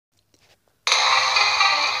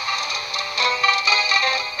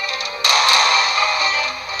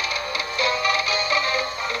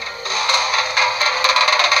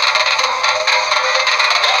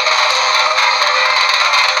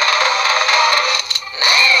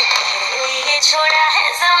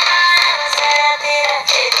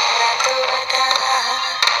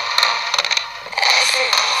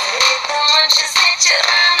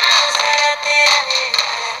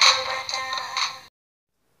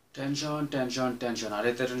Tension tension tension আর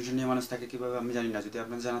এতে tension নিয়ে মানুষ থাকে কীভাবে আমি জানি না। যদি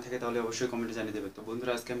আপনার জানা থাকে তাহলে অবশ্যই কমেন্টে জানিয়ে দেবে। তো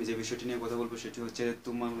বন্ধুরা, আজকে আমি যে বিষয়টি নিয়ে কথা বলবো সেটি হচ্ছে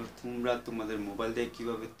তোমরা তোমাদের মোবাইল দিয়ে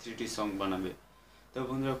কীভাবে 3D সং বানাবে। তো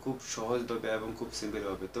বন্ধুরা, খুব সহজভাবে এবং খুব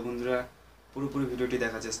সিম্পলভাবে। তো বন্ধুরা, পুরোপুরি ভিডিওটি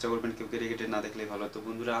দেখার চেষ্টা করবেন, কেউ কেটে কেটে না দেখলেই ভালো। তো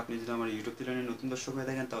বন্ধুরা, আপনি যদি আমার ইউটিউব চ্যানেলে নতুন দর্শক হয়ে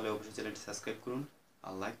থাকেন তাহলে অবশ্যই চ্যানেলটি সাবস্ক্রাইব করুন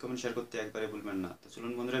আর লাইক কমেন্ট শেয়ার করতে একবারে ভুলবেন না। তো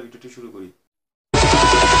চলুন বন্ধুরা, ভিডিওটি শুরু করি।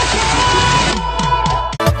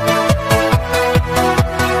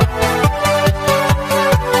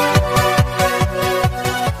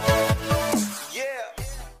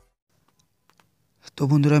 তো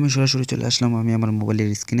বন্ধুরা, আমি সরাসরি চলে আসলাম আমি আমার মোবাইলের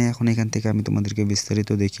স্ক্রিনে। এখন এখান থেকে আমি তোমাদেরকে বিস্তারিত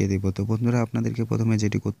দেখিয়ে দেবো। তো বন্ধুরা, আপনাদেরকে প্রথমে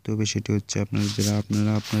যেটি করতে হবে সেটি হচ্ছে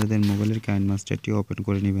আপনারা আপনাদের মোবাইলের কাইনমাস্টারটি ওপেন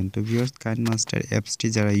করে নেবেন। তো ভিউয়ার্স, কাইনমাস্টার অ্যাপসটি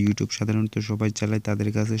যারা ইউটিউব সাধারণত সবাই চালায় তাদের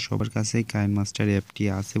কাছে সবার কাছেই কাইনমাস্টার অ্যাপটি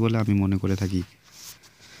আছে বলে আমি মনে করে থাকি।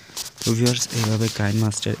 তো ভিউয়ার্স, এইভাবে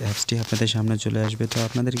কাইনমাস্টার অ্যাপসটি আপনাদের সামনে চলে আসবে। তো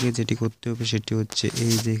আপনাদেরকে যেটি করতে হবে সেটি হচ্ছে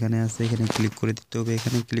এই যে এখানে আছে, এখানে ক্লিক করে দিতে হবে।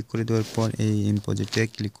 এখানে ক্লিক করে দেওয়ার পর এই ইম্পোজিটে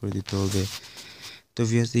ক্লিক করে দিতে হবে। তো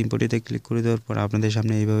ভিউয়ার্স, ইম্পোর্টে ক্লিক করে দেওয়ার পর আপনাদের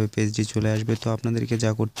সামনে এইভাবে পেজটি চলে আসবে। তো আপনাদেরকে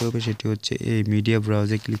যা করতে হবে সেটি হচ্ছে এই মিডিয়া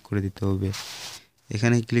ব্রাউজে ক্লিক করে দিতে হবে।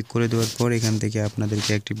 এখানে ক্লিক করে দেওয়ার পর এখান থেকে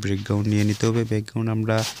আপনাদেরকে একটি ব্যাকগ্রাউন্ড নিয়ে নিতে হবে। ব্যাকগ্রাউন্ড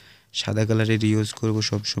আমরা সাদা কালারের ইউজ করব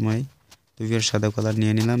সব সময়। তো ভিউয়ার্স, সাদা কালার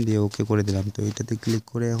নিয়ে নিলাম, দিয়ে ওকে করে দিলাম। তো এটাতে ক্লিক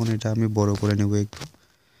করে এখন এটা আমি বড় করে নেব একটু।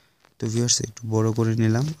 তো ভিউয়ার্স, একটু বড় করে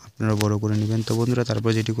নিলাম, আপনারা বড় করে নেবেন। তো বন্ধুরা, তারপর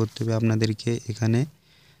যেটি করতে হবে আপনাদেরকে এখানে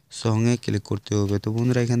সঙে ক্লিক করতে হবে। তো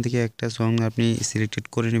বন্ধুরা, এখান থেকে একটা সং আপনি সিলেক্টেড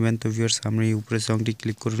করে নেবেন। তো ভিউয়ার্স, আমি উপরে সংটি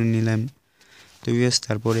ক্লিক করে নিলাম। তো ভিউয়ার্স,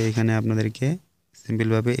 তারপরে এখানে আপনাদেরকে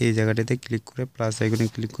সিম্পলভাবে এই জায়গাটাতে ক্লিক করে প্লাস আইকনে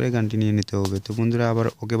ক্লিক করে গানটি নিয়ে নিতে হবে। তো বন্ধুরা, আবার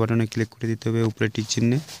ওকে বাটনে ক্লিক করে দিতে হবে উপরে টিক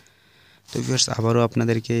চিহ্নে। তো ভিউয়ার্স, আবারও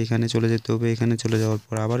আপনাদেরকে এখানে চলে যেতে হবে। এখানে চলে যাওয়ার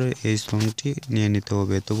পর আবারও এই সংটি নিয়ে নিতে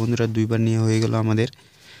হবে। তো বন্ধুরা, দুইবার নিয়ে হয়ে গেল আমাদের।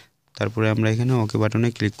 তারপরে আমরা এখানে ওকে বাটনে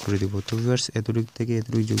ক্লিক করে দেবো। তো ভিউয়ার্স, এতটুকু থেকে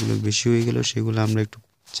এতটুকু যেগুলো বেশি হয়ে গেল সেগুলো আমরা একটু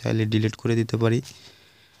চাইলে ডিলিট করে দিতে পারি।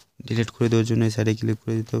 ডিলিট করে দেওয়ার জন্য এই সাইডে ক্লিক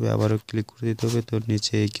করে দিতে হবে, আবারও ক্লিক করে দিতে হবে। তো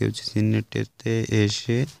নিচে কেউ চিহ্নটিতে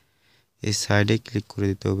এসে এই সাইডে ক্লিক করে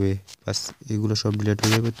দিতে হবে, বাস এগুলো সব ডিলিট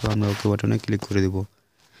হয়ে যাবে। তো আমরা ওকে বাটনে ক্লিক করে দেবো।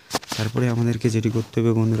 তারপরে আমাদেরকে যেটি করতে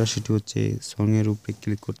হবে বন্ধুরা সেটি হচ্ছে সঙের উপরে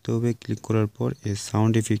ক্লিক করতে হবে। ক্লিক করার পর এই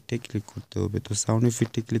সাউন্ড ইফেক্টে ক্লিক করতে হবে। তো সাউন্ড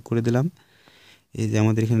ইফেক্টে ক্লিক করে দিলাম। এই যে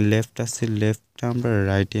আমাদের এখানে লেফট আছে, লেফটটা আমরা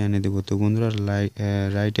রাইটে এনে দেবো। তো বন্ধুরা,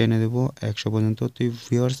 রাইটে এনে দেবো 100 পর্যন্ত। তো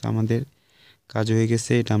ভিউয়ার্স, আমাদের কাজ হয়ে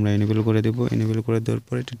গেছে, এটা আমরা এনেবল করে দেবো। এনেবল করে দেওয়ার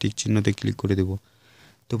পর এটা টিক চিহ্নতে ক্লিক করে দেবো।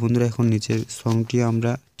 তো বন্ধুরা, এখন নিচের সংটি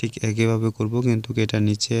আমরা ঠিক একইভাবে করব, কিন্তু এটা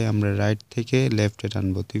নিচে আমরা রাইট থেকে লেফটে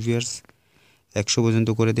টানবো। তো ভিউয়ার্স, 100 পর্যন্ত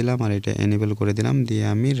করে দিলাম আর এটা এনেবল করে দিলাম, দিয়ে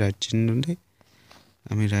আমি রাইট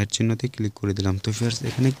চিহ্নতে ক্লিক করে দিলাম। তো ভিউয়ার্স,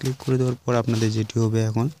 এখানে ক্লিক করে দেওয়ার পর আপনাদের যেটি হবে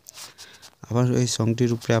এখন আবার এই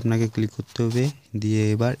সংটির উপরে আপনাকে ক্লিক করতে হবে, দিয়ে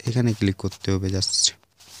এবার এখানে ক্লিক করতে হবে। জাস্ট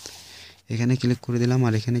এখানে ক্লিক করে দিলাম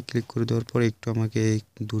আর এখানে ক্লিক করে দেওয়ার পর একটু আমাকে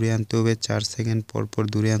দূরে আনতে হবে, 4 সেকেন্ড পর পর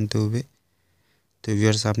দূরে আনতে হবে। তো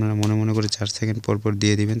ভিউয়ার্স, আপনারা মনে মনে করে 4 সেকেন্ড পর পর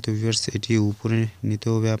দিয়ে দিবেন। তো ভিউয়ার্স, এটি উপরে নিতে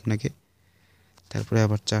হবে আপনাকে। তারপরে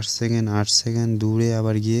আবার 4 সেকেন্ড 8 সেকেন্ড দূরে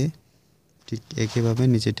আবার গিয়ে ঠিক একইভাবে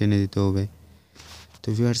নিচে টেনে দিতে হবে। তো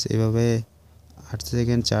ভিউয়ার্স, এভাবে 8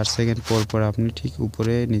 সেকেন্ড 4 সেকেন্ড পর পর আপনি ঠিক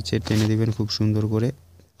উপরে নিচে টেনে দিবেন খুব সুন্দর করে,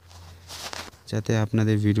 যাতে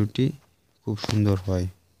আপনাদের ভিডিওটি খুব সুন্দর হয়।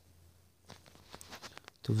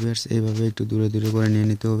 তো ভিউয়ার্স, এইভাবে একটু দূরে দূরে করে নিয়ে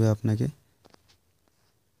নিতে হবে আপনাকে।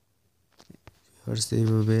 ভিউয়ার্স,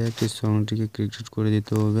 এইভাবে একটি সাউন্ডটিকে ক্রিয়েট করে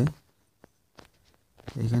দিতে হবে।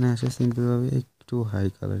 এখানে আসে সিম্পলভাবে একটু হাই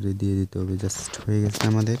কালারে দিয়ে দিতে হবে। জাস্ট হয়ে গেছে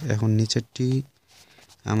আমাদের। এখন নিচেরটি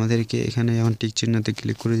আমাদেরকে এখানে এখন টিক চিহ্নতে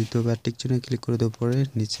ক্লিক করে দিতে হবে, আর টিক চিহ্নে ক্লিক করে দেওয়ার পরে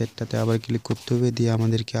নিচেরটাতে আবার ক্লিক করতে হবে, দিয়ে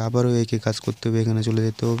আমাদেরকে আবারও একই কাজ করতে হবে। এখানে চলে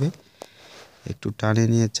যেতে হবে, একটু টানে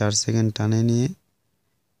নিয়ে 4 সেকেন্ড টানে নিয়ে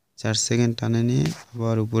 4 সেকেন্ড টানে নিয়ে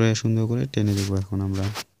আবার উপরে সুন্দর করে টেনে দেবো। এখন আমরা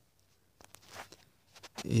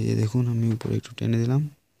এই যে দেখুন, আমি উপরে একটু টেনে দিলাম,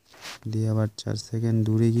 দিয়ে আবার 4 সেকেন্ড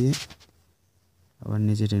দূরে গিয়ে আবার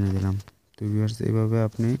নিচে টেনে দিলাম। তো ভিউয়ার্স, এইভাবে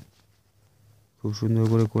আপনি খুব সুন্দর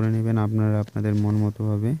করে নেবেন আপনারা আপনাদের মন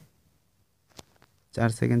মতোভাবে। 4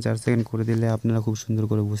 সেকেন্ড করে দিলে আপনারা খুব সুন্দর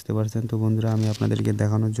করে বুঝতে পারছেন। তো বন্ধুরা, আমি আপনাদেরকে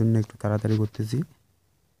দেখানোর জন্য একটু তাড়াতাড়ি করতেছি,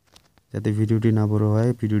 যাতে ভিডিওটি না বড় হয়।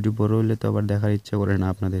 ভিডিওটি বড় হলে তো আবার দেখার ইচ্ছা করে না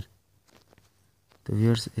আপনাদের। তো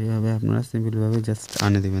ভিউয়ার্স, এইভাবে আপনারা সিম্পলভাবে জাস্ট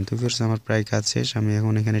আনে দেবেন। তো ভিউয়ার্স, আমার প্রায় কাজ শেষ। আমি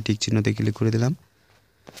এখন এখানে টিক চিহ্নতে ক্লিক করে দিলাম।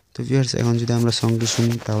 তো ভিউয়ার্স, এখন যদি আমরা সংটি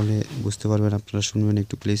শুনি তাহলে বুঝতে পারবেন, আপনারা শুনবেন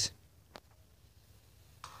একটু প্লিজ।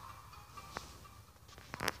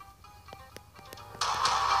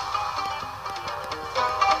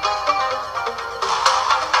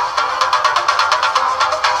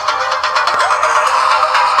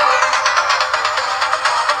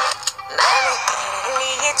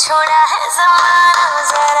 छोड़ा है ज़माना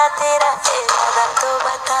ज़रा तेरा इरादा तो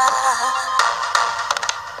बता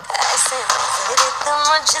ऐसे नजर तो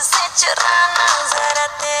मुझसे चुराना ज़रा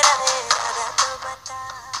तेरा इरादा तो बता।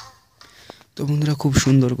 তো বন্ধুরা খুব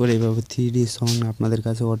সুন্দর করে এইভাবে 3D সং আপনাদের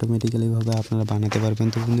কাছে অটোমেটিক্যালি ভাবে আপনারা বানাতে পারবেন।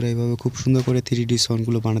 তো বন্ধুরা এইভাবে খুব সুন্দর করে 3D সং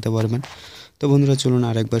গুলো বানাতে পারবেন। তো বন্ধুরা চলুন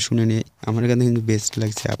আরেকবার শুনে নিই। আমার কাছে কিন্তু বেস্ট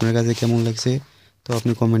লাগছে, আপনার কাছে কেমন লাগছে তো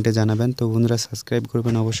আপনি কমেন্টে জানাবেন। তো বন্ধুরা সাবস্ক্রাইব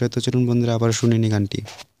করবেন অবশ্যই। তো চলুন বন্ধুরা আবার শুনে নিই গানটি।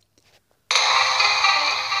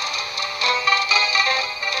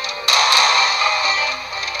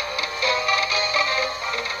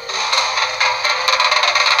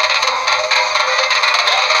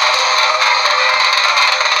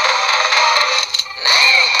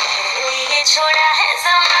 छोड़ा है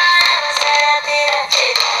ज़माना ज़रा तेरा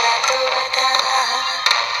इरादा तो बता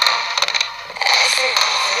ऐसे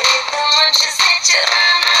नजर तो मुझसे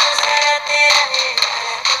चुराना ज़रा तेरा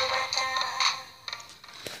इरादा तो बता।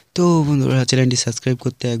 তো বন্ধুরা চ্যানেলটি সাবস্ক্রাইব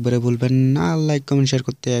করতে একবারে ভুলবেন না, লাইক কমেন্ট শেয়ার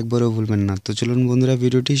করতে একবারও ভুলবেন না। তো চলুন বন্ধুরা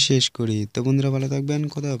ভিডিওটি শেষ করি। তো বন্ধুরা ভালো থাকবেন,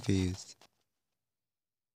 খোদা হাফেজ।